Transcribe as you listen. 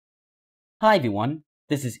Hi everyone,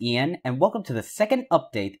 this is Ian, and welcome to the second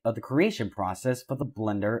update of the creation process for the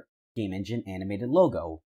Blender game engine animated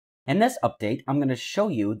logo. In this update, I'm going to show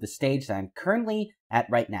you the stage that I'm currently at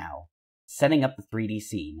right now, setting up the 3D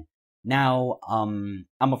scene. Now, I'm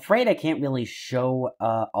afraid I can't really show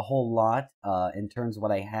a whole lot in terms of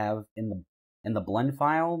what I have in the blend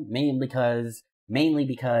file, mainly because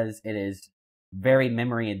it is very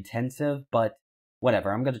memory intensive, but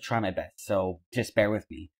whatever, I'm going to try my best, so just bear with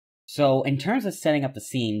me. So, in terms of setting up the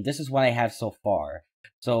scene, this is what I have so far.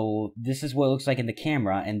 So, this is what it looks like in the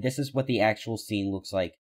camera, and this is what the actual scene looks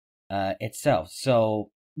like itself.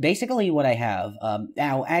 So, basically what I have,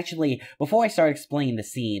 now, actually, before I start explaining the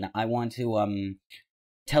scene, I want to,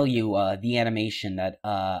 tell you, the animation that,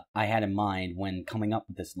 I had in mind when coming up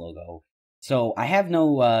with this logo. So, I have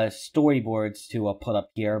no, storyboards to, put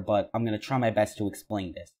up here, but I'm gonna try my best to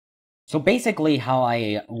explain this. So, basically, how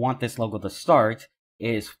I want this logo to start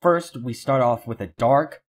is first we start off with a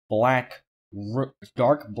dark black room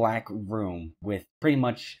with pretty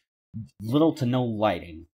much little to no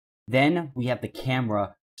lighting. Then we have the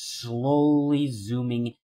camera slowly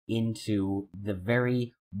zooming into the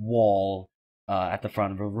very wall at the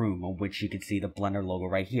front of the room, on which you can see the Blender logo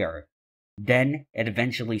right here. Then it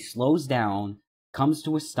eventually slows down, comes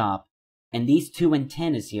to a stop, and these two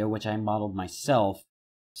antennas here, which I modeled myself,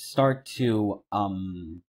 start to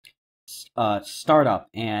start up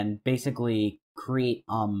and basically create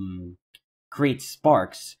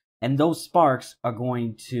sparks, and those sparks are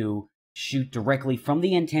going to shoot directly from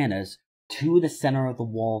the antennas to the center of the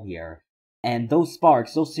wall here. And those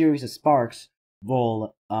series of sparks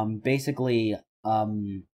will basically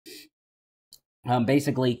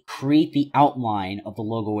create the outline of the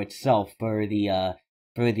logo itself for the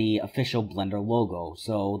official Blender logo.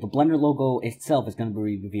 So the Blender logo itself is going to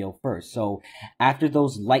be revealed first. So after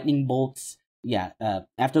those lightning bolts,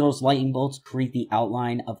 create the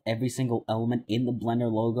outline of every single element in the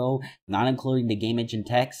Blender logo, not including the game engine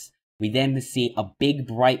text, we then see a big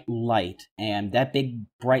bright light, and that big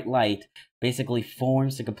bright light basically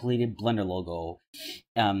forms the completed Blender logo,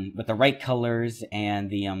 with the right colors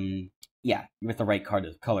and with the right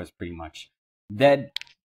colors pretty much. Then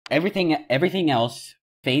everything else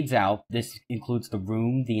fades out. This includes the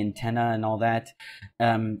room, the antenna, and all that.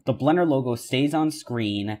 The Blender logo stays on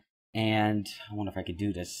screen, and I wonder if I could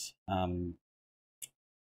do this.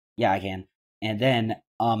 Yeah, I can. And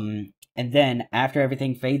then after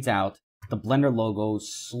everything fades out, the Blender logo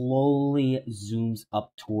slowly zooms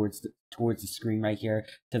up towards the screen right here,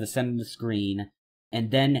 to the center of the screen,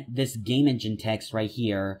 and then this game engine text right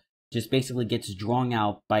here just basically gets drawn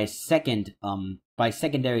out by a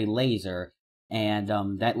secondary laser, and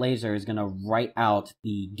that laser is gonna write out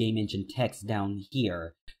the game engine text down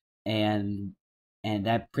here, and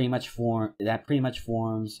that pretty much forms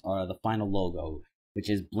the final logo, which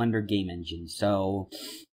is Blender Game Engine. So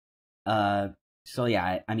yeah,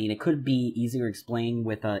 I mean, it could be easier explained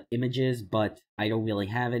with images, but I don't really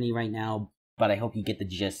have any right now. But I hope you get the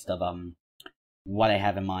gist of what I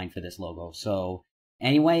have in mind for this logo. So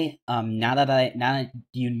anyway, now that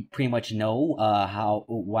you pretty much know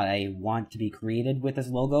what I want to be created with this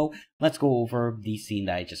logo, let's go over the scene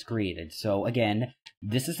that I just created. So again,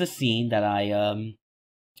 this is the scene that I'm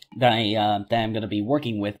going to be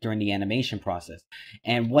working with during the animation process.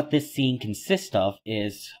 And what this scene consists of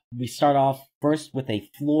is we start off first with a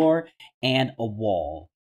floor and a wall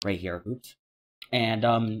right here. Oops.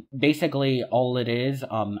 And basically all it is,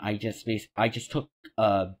 I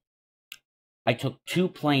took two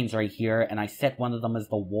planes right here, and I set one of them as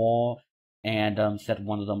the wall, and set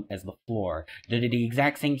one of them as the floor. They're the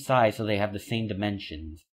exact same size, so they have the same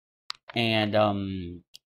dimensions. And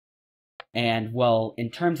well, in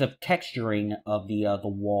terms of texturing of the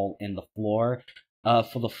wall and the floor,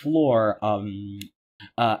 for the floor,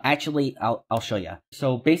 actually, I'll show you.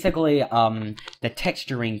 So basically, the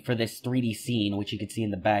texturing for this 3D scene, which you can see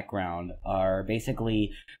in the background, are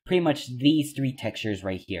basically pretty much these three textures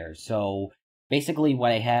right here. So basically,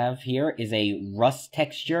 what I have here is a rust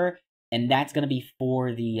texture, and that's gonna be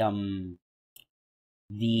for the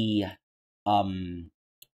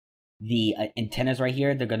antennas right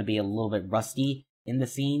here. They're gonna be a little bit rusty in the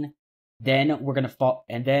scene. Then we're gonna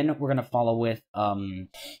follow with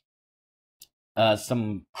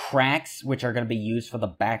some cracks, which are going to be used for the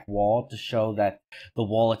back wall to show that the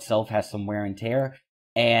wall itself has some wear and tear,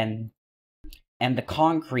 and the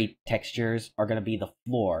concrete textures are going to be the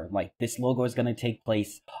floor. Like, this logo is going to take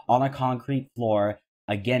place on a concrete floor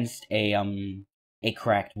against a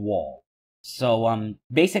cracked wall. So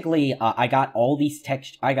basically, I got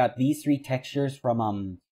these three textures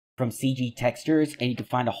from CG Textures, and you can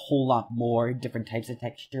find a whole lot more different types of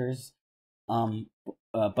textures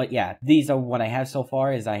But yeah, these are what I have so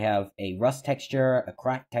far. Is I have a rust texture, a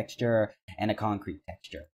crack texture, and a concrete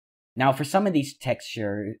texture. Now, for some of these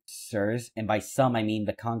textures, and by some I mean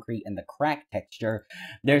the concrete and the crack texture,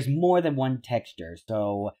 there's more than one texture.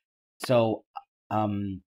 So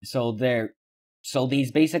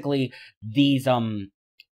these basically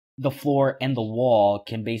the floor and the wall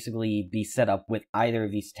can basically be set up with either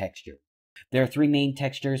of these textures. There are three main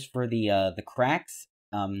textures for the cracks.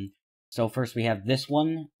 So first we have this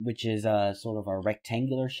one, which is sort of a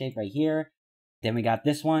rectangular shape right here. Then we got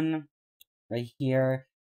this one right here,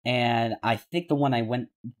 and I think the one I went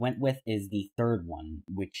with is the third one,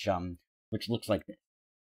 which looks like this.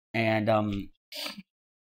 And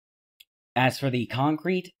as for the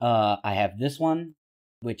concrete, I have this one,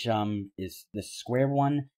 which is the square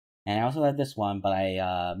one, and I also have this one, but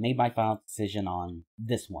I made my final decision on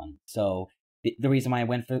this one. So the reason why I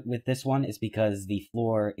went with this one is because the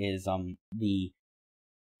floor is the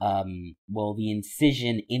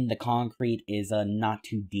incision in the concrete is not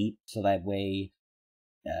too deep, so that way,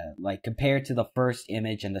 like compared to the first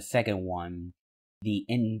image and the second one, the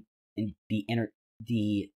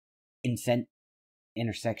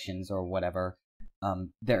intersections or whatever,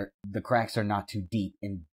 the cracks are not too deep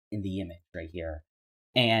in the image right here.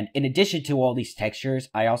 And in addition to all these textures,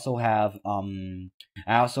 I also have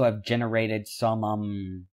generated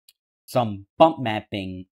some bump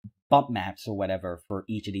maps or whatever for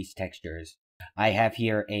each of these textures. I have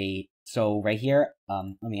here so right here,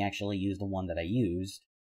 let me actually use the one that I used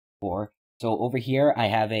for. So over here, I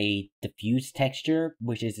have a diffuse texture,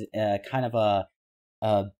 which is kind of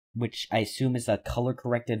which I assume is a color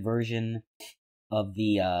corrected version of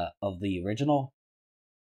the original.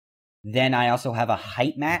 Then I also have a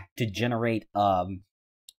height map to generate the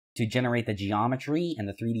geometry and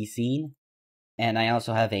the 3D scene. And I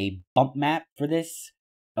also have a bump map for this,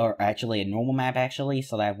 or actually a normal map actually,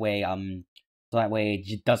 so that way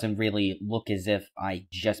it doesn't really look as if I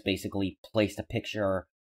just basically placed a picture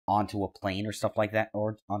onto a plane or stuff like that,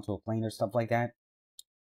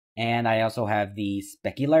 And I also have the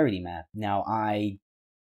specularity map. Now I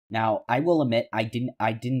will admit I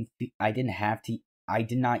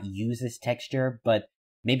did not use this texture, but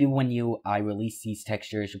maybe when I release these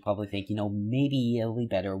textures, you'll probably think, maybe it'll be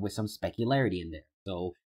better with some specularity in there.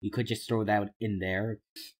 So you could just throw that in there.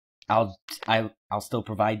 I'll still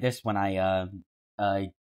provide this when I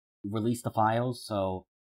release the files. So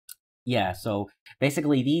yeah, so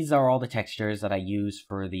basically these are all the textures that I use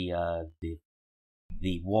for the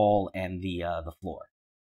wall and the floor.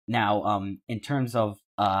 Now, in terms of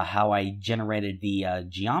how I generated the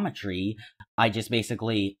geometry, I just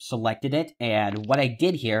basically selected it, and what I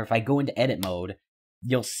did here, if I go into edit mode,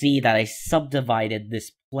 you'll see that I subdivided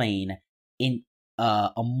this plane in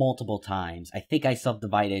multiple times. I think I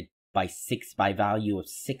subdivided by value of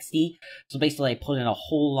 60. So basically, I put in a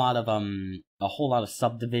whole lot of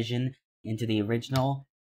subdivision into the original,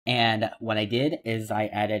 and what I did is I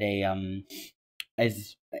added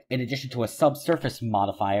in addition to a subsurface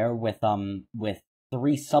modifier with 3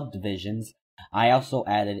 subdivisions, I also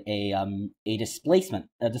added a displace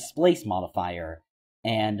modifier,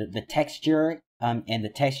 and the texture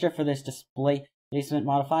for this displacement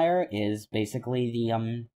modifier is basically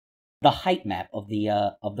the height map of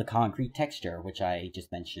the concrete texture, which I just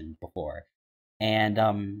mentioned before, and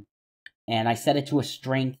I set it to a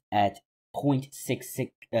strength at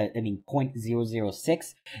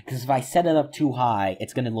 0.006, because if I set it up too high,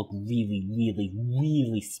 it's going to look really, really,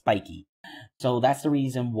 really spiky. So that's the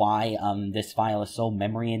reason why this file is so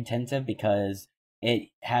memory intensive, because it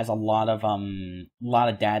has a lot of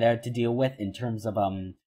data to deal with in terms of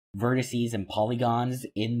vertices and polygons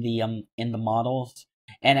in the models.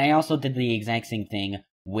 And I also did the exact same thing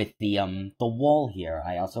with the wall here.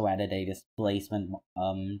 I also added a displacement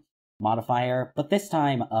modifier, but this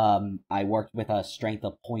time I worked with a strength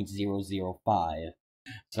of 0.005.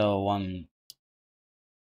 So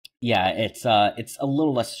yeah, it's a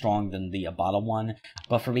little less strong than the bottom one,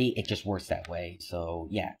 but for me it just works that way. So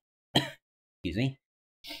yeah. Excuse me.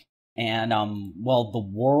 And well, the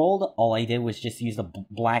world, all I did was just use the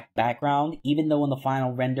black background, even though in the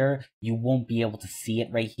final render you won't be able to see it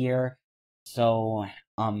right here. So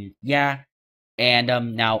yeah.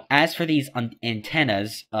 And now, as for these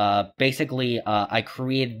antennas, basically, I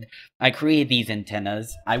created these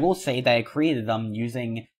antennas. I will say that I created them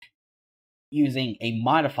using a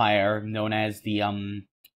modifier known as the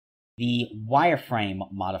wireframe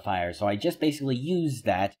modifier. So I just basically used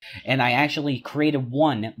that, and I actually created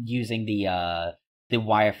one using the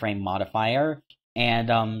wireframe modifier,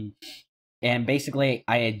 and basically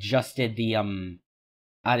I adjusted the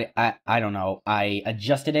I don't know. I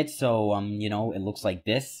adjusted it so, you know, it looks like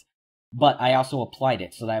this. But I also applied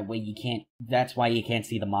it, so that way you can't, that's why you can't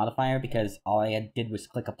see the modifier, because all I did was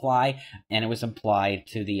click apply, and it was applied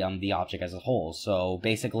to the object as a whole. So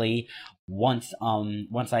basically, once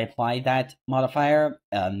I applied that modifier,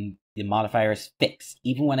 the modifier is fixed.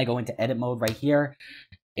 Even when I go into edit mode right here,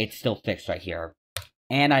 it's still fixed right here.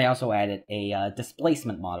 And I also added a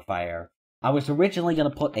displacement modifier. I was originally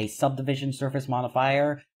going to put a subdivision surface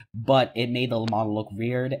modifier, but it made the model look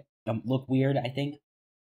weird, I think.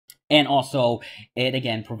 And also, it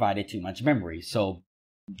again provided too much memory. So,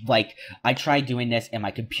 like, I tried doing this and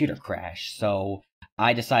my computer crashed. So,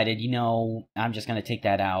 I decided, you know, I'm just going to take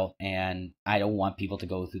that out, and I don't want people to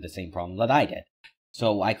go through the same problem that I did.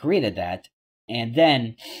 So, I created that, and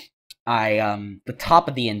then the top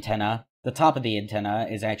of the antenna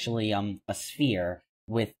is actually, a sphere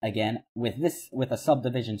with a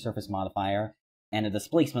subdivision surface modifier and a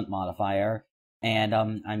displacement modifier. And,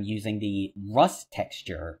 I'm using the rust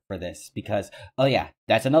texture for this because, oh yeah,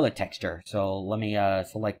 that's another texture. So let me,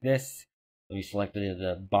 select this. Let me select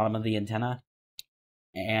the bottom of the antenna.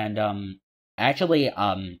 And, actually,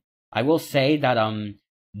 I will say that,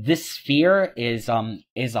 this sphere is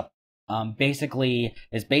basically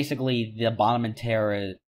the bottom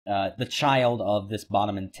antenna, the child of this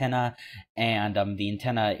bottom antenna, and, the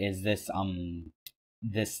antenna is this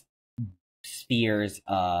sphere's,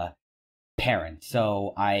 parent.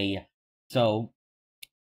 So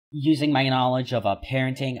using my knowledge of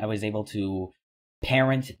parenting, I was able to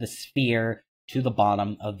parent the sphere to the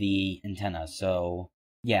bottom of the antenna. So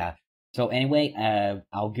yeah. So anyway,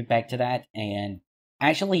 I'll get back to that. And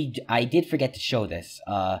actually, I did forget to show this.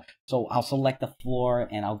 So I'll select the floor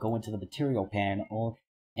and I'll go into the material panel,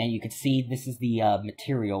 and you can see this is the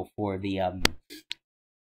material for the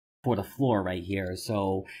floor right here.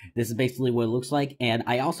 So this is basically what it looks like, and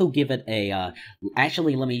I also give it a,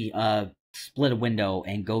 actually let me split a window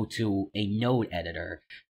and go to a node editor,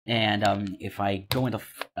 and if I go into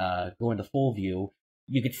full view,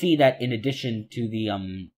 you can see that in addition to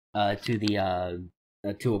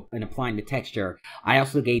in applying the texture, I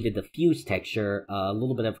also gave it the diffuse texture a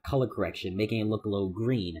little bit of color correction, making it look a little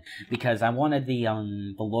green, because I wanted the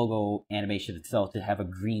logo animation itself to have a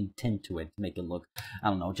green tint to it to make it look, I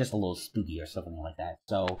don't know, just a little spooky or something like that.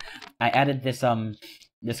 So I added this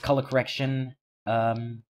this color correction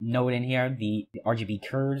node in here, the RGB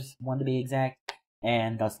curves one to be exact,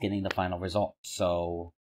 and thus getting the final result.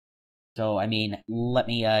 So I mean, let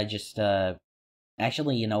me just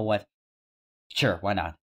actually, you know what? Sure, why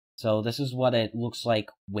not? So this is what it looks like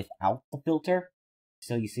without the filter.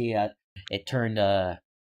 So you see, it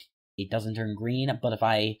doesn't turn green, but if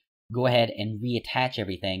I go ahead and reattach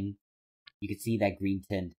everything, you can see that green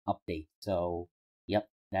tint update. So, yep,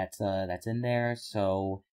 that's in there.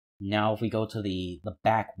 So now if we go to the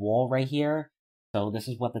back wall right here, so this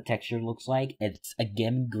is what the texture looks like. It's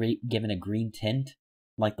again given a green tint,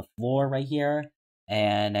 like the floor right here.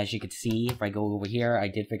 And as you can see, if I go over here, I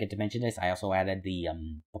did forget to mention this, I also added the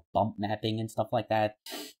bump mapping and stuff like that.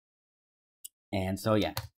 And so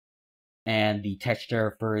yeah. And the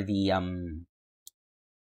texture for the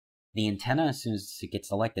antenna, as soon as it gets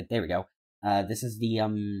selected, there we go. This is the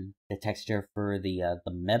texture for the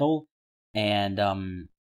metal, and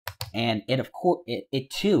it, of course, it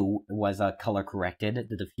too was color corrected,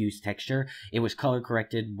 the diffuse texture. It was color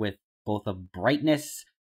corrected with both a brightness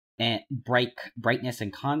and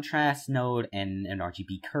contrast node and an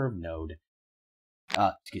RGB curve node.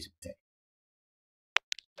 Excuse me.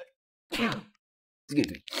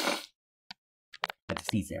 Excuse me. Had to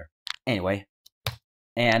sneeze there. Anyway,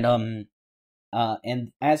 and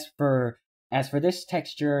as for this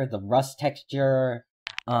texture, the rust texture,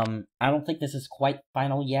 I don't think this is quite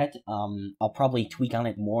final yet. I'll probably tweak on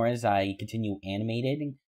it more as I continue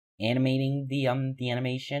animating the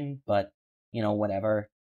animation, but you know, whatever.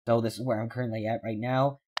 So this is where I'm currently at right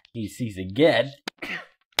now. You sneeze again.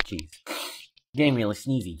 Jeez. Getting really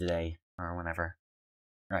sneezy today, or whatever.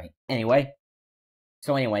 Right. Anyway.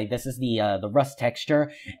 So anyway, this is the rust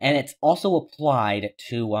texture, and it's also applied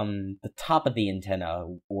to the top of the antenna,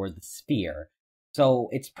 or the sphere. So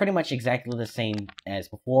it's pretty much exactly the same as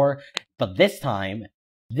before, but this time,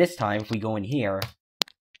 if we go in here,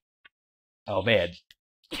 oh man,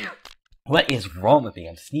 what is wrong with me?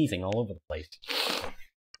 I'm sneezing all over the place.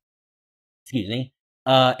 Excuse me.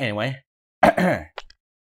 Anyway,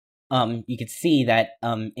 you can see that,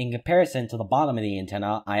 in comparison to the bottom of the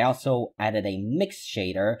antenna, I also added a mix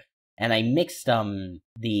shader, and I mixed,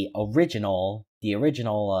 the original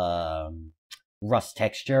rust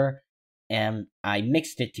texture, and I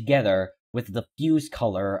mixed it together with the fuse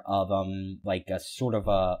color of like a sort of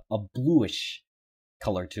a bluish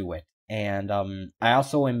color to it. And I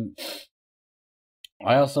also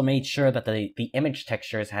made sure that the image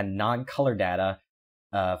textures had non-color data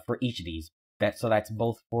for each of these. So that's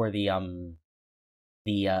both for the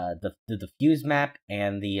diffuse map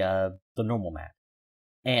and the normal map.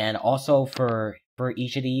 And also for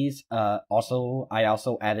each of these, I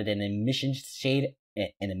also added an emissions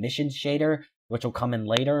shader, which will come in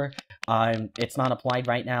later. It's not applied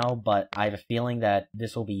right now, but I have a feeling that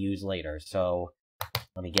this will be used later. So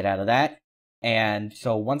let me get out of that. And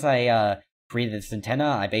so once I created this antenna,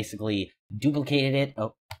 I basically duplicated it.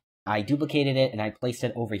 I duplicated it and I placed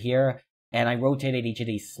it over here, and I rotated each of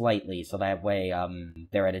these slightly so that way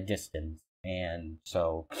they're at a distance. And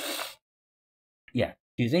so yeah,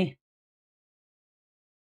 excuse me.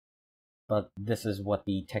 But this is what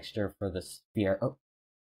the texture for the sphere.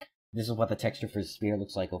 This is what the texture for the sphere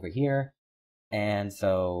looks like over here. And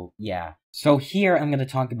so yeah. So here I'm going to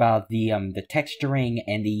talk about the texturing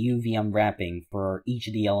and the UV unwrapping for each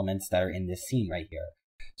of the elements that are in this scene right here.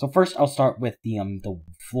 So first I'll start with the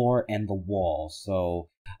floor and the wall. So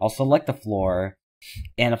I'll select the floor,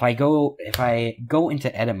 and if I go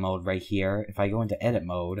into edit mode right here, you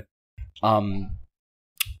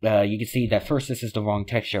can see that first this is the wrong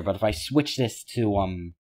texture, but if I switch this to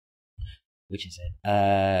which is it?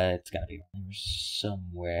 It's gotta be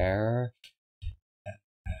somewhere.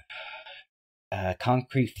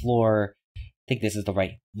 Concrete floor. I think this is the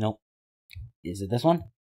right. Nope. Is it this one?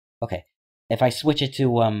 Okay. If I switch it to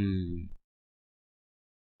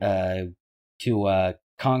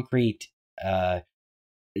concrete to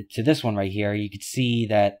this one right here, you can see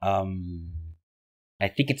that I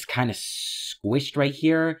think it's kind of squished right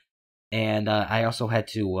here, and I also had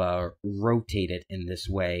to rotate it in this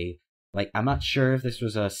way. Like, I'm not sure if this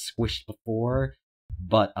was squished before,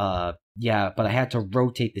 but yeah, but I had to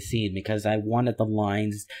rotate the scene because I wanted the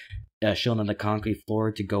lines shown on the concrete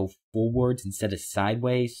floor to go forwards instead of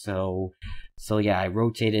sideways. So yeah, I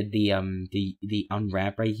rotated the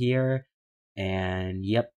unwrap right here, and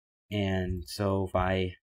yep. And so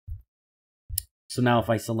now if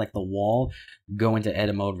I select the wall, go into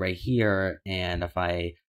edit mode right here, and if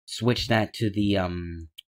I switch that to the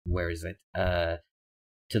where is it?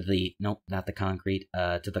 To the nope, not the concrete.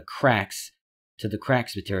 To the cracks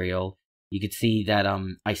material, you could see that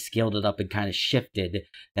I scaled it up and kind of shifted.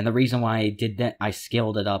 And the reason why I did that, I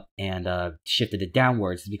scaled it up and shifted it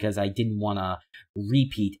downwards, is because I didn't want to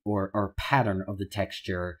repeat or pattern of the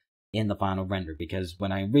texture in the final render. Because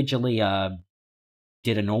when I originally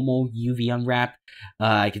did a normal UV unwrap,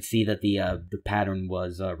 I could see that the pattern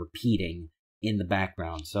was repeating in the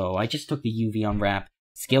background. So I just took the UV unwrap,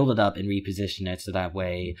 scaled it up, and repositioned it so that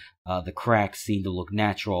way the cracks seem to look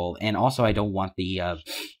natural. And also I don't want the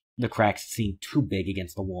cracks to seem too big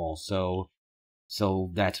against the wall. So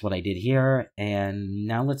that's what I did here. And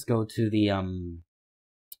now let's go to the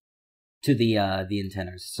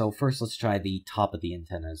antennas. So first let's try the top of the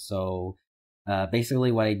antennas. So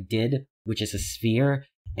basically what I did, which is a sphere,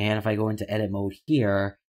 and if I go into edit mode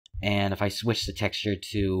here, and if I switch the texture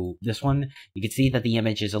to this one, you can see that the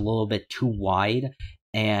image is a little bit too wide.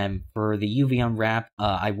 And for the UV unwrap,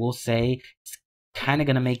 I will say it's kind of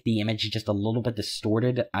going to make the image just a little bit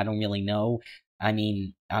distorted. I don't really know. I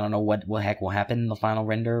mean, I don't know what heck will happen in the final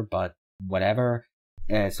render, but whatever.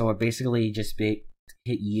 So it basically just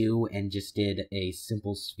hit U and just did a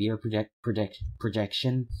simple sphere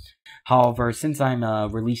projection. However, since I'm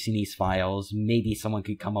releasing these files, maybe someone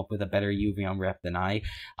could come up with a better UV unwrap than I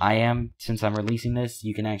am. Since I'm releasing this,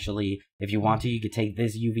 you can actually, if you want to, you could take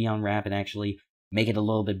this UV unwrap and actually make it a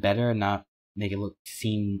little bit better and not make it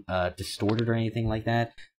seem distorted or anything like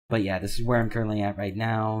that. But yeah, this is where I'm currently at right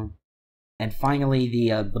now. And finally,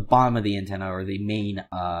 the bottom of the antenna, or the main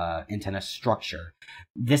antenna structure.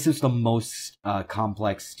 This is the most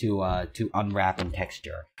complex to unwrap in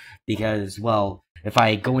texture, because, well, if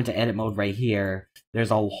I go into edit mode right here, there's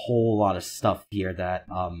a whole lot of stuff here that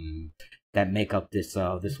make up this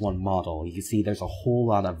one model. You can see there's a whole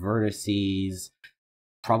lot of vertices,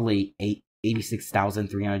 probably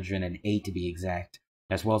 86,308 to be exact,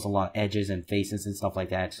 as well as a lot of edges and faces and stuff like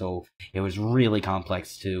that. So it was really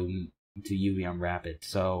complex to UV unwrap it.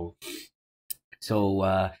 So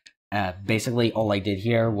basically all I did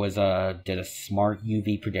here was did a smart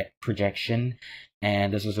UV projection,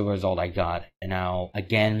 and this was the result I got. And now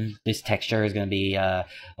again, this texture is going to be a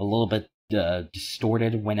little bit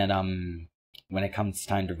distorted when it comes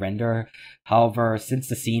time to render. However, since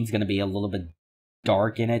the scene's going to be a little bit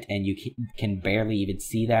dark in it and you can barely even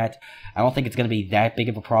see that, I don't think it's going to be that big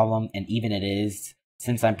of a problem. And even it is,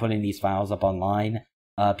 since I'm putting these files up online,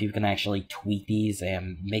 People can actually tweak these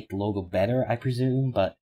and make the logo better, I presume,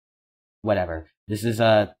 but whatever. This is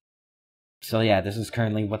so yeah, this is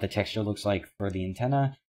currently what the texture looks like for the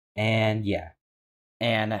antenna, and yeah.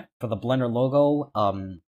 And for the Blender logo,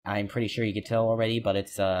 I'm pretty sure you can tell already, but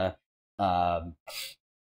it's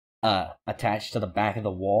attached to the back of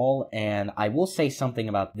the wall. And I will say something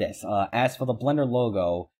about this. As for the Blender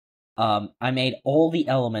logo, I made all the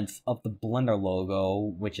elements of the Blender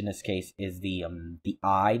logo, which in this case is the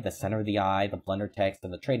eye, the center of the eye, the Blender text,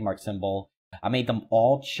 and the trademark symbol. I made them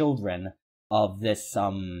all children of this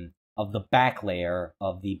of the back layer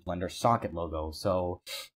of the Blender socket logo. So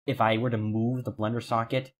if I were to move the Blender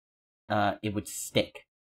socket, it would stick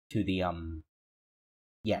to the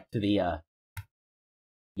yeah,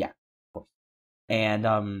 of course. And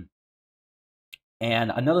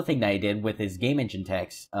another thing that I did with his game engine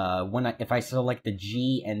text, if I select the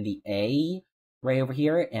G and the A right over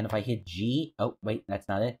here, and if I hit G, oh wait, that's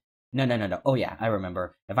not it. No. Oh yeah, I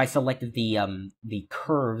remember. If I selected the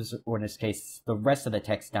curves, or in this case, the rest of the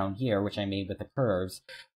text down here, which I made with the curves,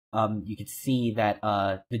 you can see that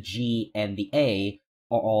the G and the A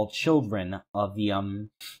are all children of the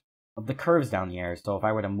curves down here. So if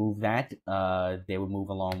I were to move that, they would move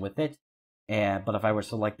along with it. But if I were to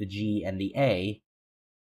select the G and the A,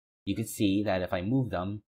 you can see that if I move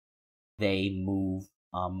them, they move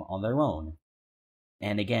on their own.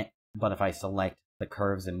 And again, but if I select the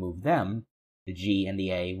curves and move them, the G and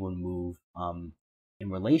the A will move in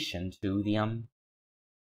relation to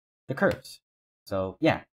the curves. So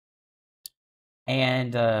yeah.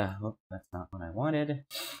 And oh, that's not what I wanted.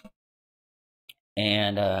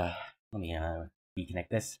 And let me reconnect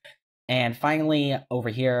this. And finally, over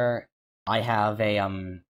here, I have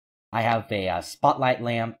a spotlight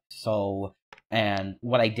lamp. So, and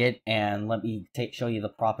what I did, and let me show you the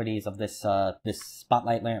properties of this this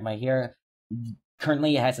spotlight lamp right here.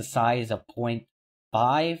 Currently, it has a size of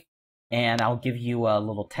 0.5, and I'll give you a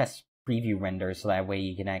little test preview render so that way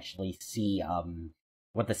you can actually see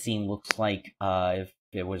what the scene looks like if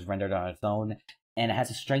it was rendered on its own. And it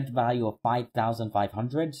has a strength value of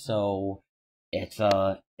 5,500, so it's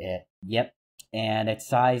yep, and its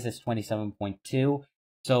size is 27.2.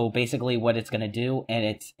 So basically, what it's gonna do, and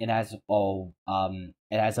it has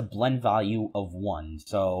a blend value of 1.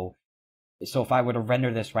 So if I were to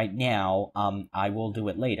render this right now, I will do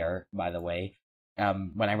it later, by the way.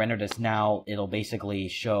 When I render this now, it'll basically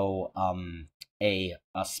show a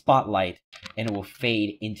spotlight, and it will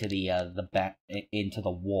fade into into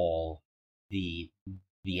the wall, the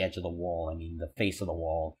edge of the wall. I mean, the face of the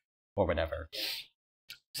wall, or whatever.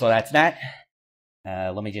 So that's that.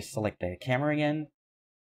 Let me just select the camera again.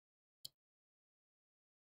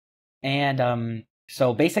 And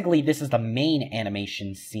so basically, this is the main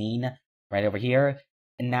animation scene right over here.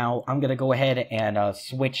 And now I'm gonna go ahead and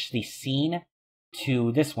switch the scene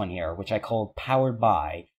to this one here, which I called Powered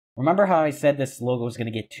By. Remember how I said this logo is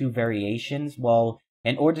gonna get 2 variations? Well,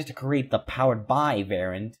 in order to create the Powered By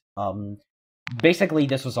variant, basically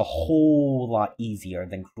this was a whole lot easier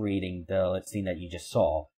than creating the scene that you just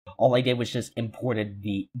saw. All I did was just imported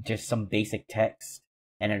just some basic text,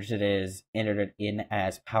 and entered it in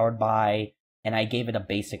as Powered By, and I gave it a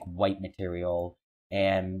basic white material.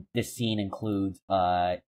 And this scene includes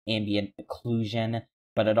ambient occlusion,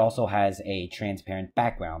 but it also has a transparent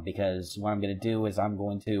background, because what I'm going to do is I'm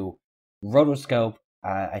going to rotoscope,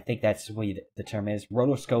 I think that's what the term is,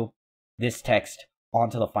 rotoscope this text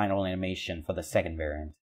onto the final animation for the second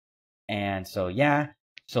variant. And so yeah,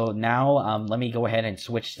 so now let me go ahead and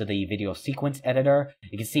switch to the video sequence editor.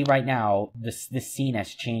 You can see right now this scene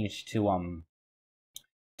has changed to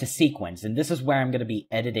sequence, and this is where I'm going to be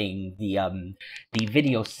editing the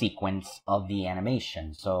video sequence of the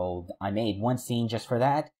animation. So I made one scene just for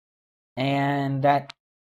that, and that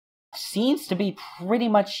seems to be pretty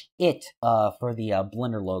much it for the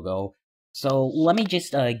Blender logo. So let me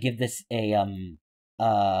just give this a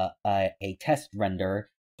test render.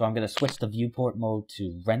 So I'm going to switch the viewport mode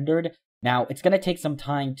to rendered. Now it's going to take some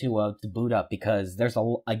time to boot up, because there's a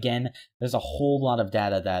whole lot of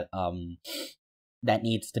data that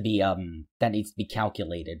needs to be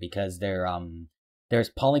calculated, because there's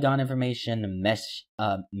polygon information,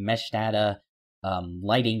 mesh data,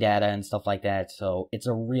 lighting data, and stuff like that. So it's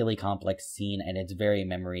a really complex scene, and it's very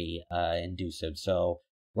memory inducive. So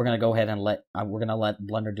we're gonna go ahead and let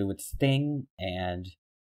Blender do its thing. And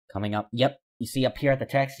coming up, yep, you see up here at the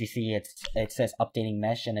text, you see it says updating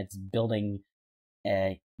mesh, and it's building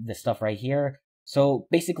this stuff right here. So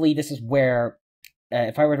basically, this is where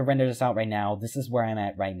if I were to render this out right now, this is where I'm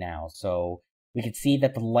at right now. So we can see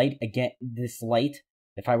that the light, again, this light,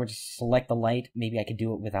 if I were to select the light, maybe I could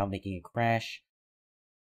do it without making it crash.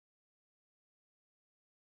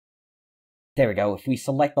 there we go. If we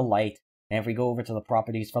select the light, and if we go over to the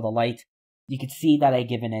properties for the light, you can see that I've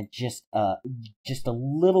given it just a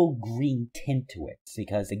little green tint to it,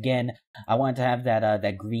 because again, I wanted to have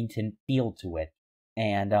that green tint feel to it.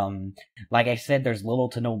 And like I said, there's little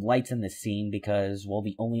to no lights in this scene because, well,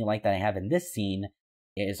 the only light that I have in this scene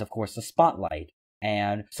is, of course, the spotlight.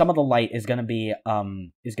 And some of the light is gonna be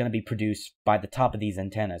produced by the top of these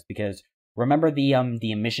antennas, because remember the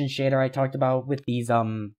emission shader I talked about with these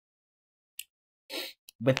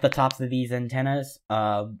with the tops of these antennas?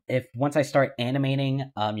 If once I start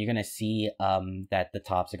animating, you're gonna see that the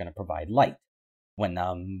tops are gonna provide light when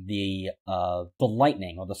the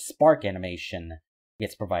lightning or the spark animation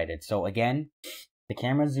gets provided. So again, the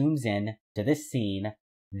camera zooms in to this scene,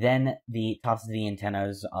 then the tops of the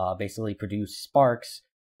antennas basically produce sparks,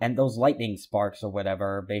 and those lightning sparks or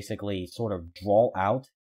whatever basically sort of draw out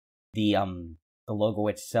the logo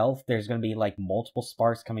itself. There's gonna be like multiple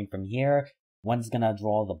sparks coming from here. One's gonna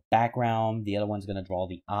draw the background, the other one's gonna draw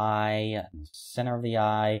the eye, the center of the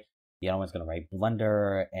eye, the other one's gonna write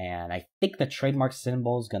Blender, and I think the trademark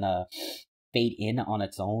symbol is gonna fade in on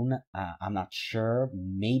its own. I'm not sure.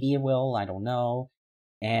 Maybe it will. I don't know.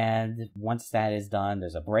 And once that is done,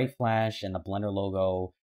 there's a bright flash, and the Blender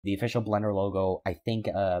logo, the official Blender logo, I think,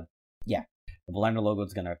 yeah, the Blender logo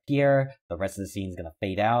is gonna appear. The rest of the scene is gonna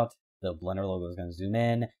fade out. The Blender logo is gonna zoom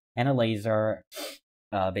in, and a laser,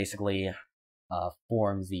 basically,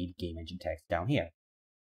 forms the game engine text down here.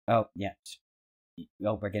 Oh, yeah.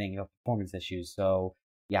 Oh, we're getting performance issues, so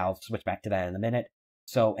yeah, I'll switch back to that in a minute.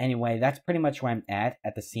 So anyway, that's pretty much where I'm at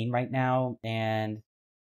the scene right now, and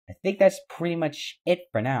I think that's pretty much it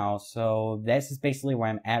for now. So this is basically where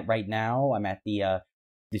I'm at right now. I'm at the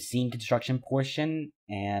scene construction portion,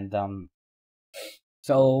 and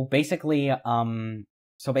so basically I'm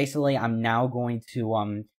now going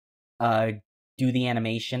to do the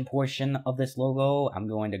animation portion of this logo. I'm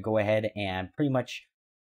going to go ahead and pretty much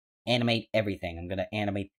animate everything. I'm gonna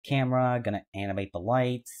animate the camera, gonna animate the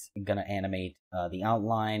lights, gonna animate the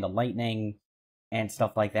outline, the lightning, and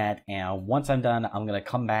stuff like that. And once I'm done, I'm gonna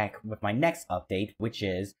come back with my next update, which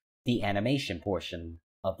is the animation portion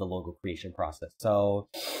of the logo creation process. So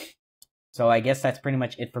I guess that's pretty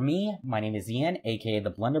much it for me. My name is Ian, aka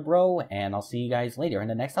the Blender Bro, and I'll see you guys later in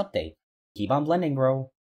the next update. Keep on blending,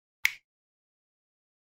 bro.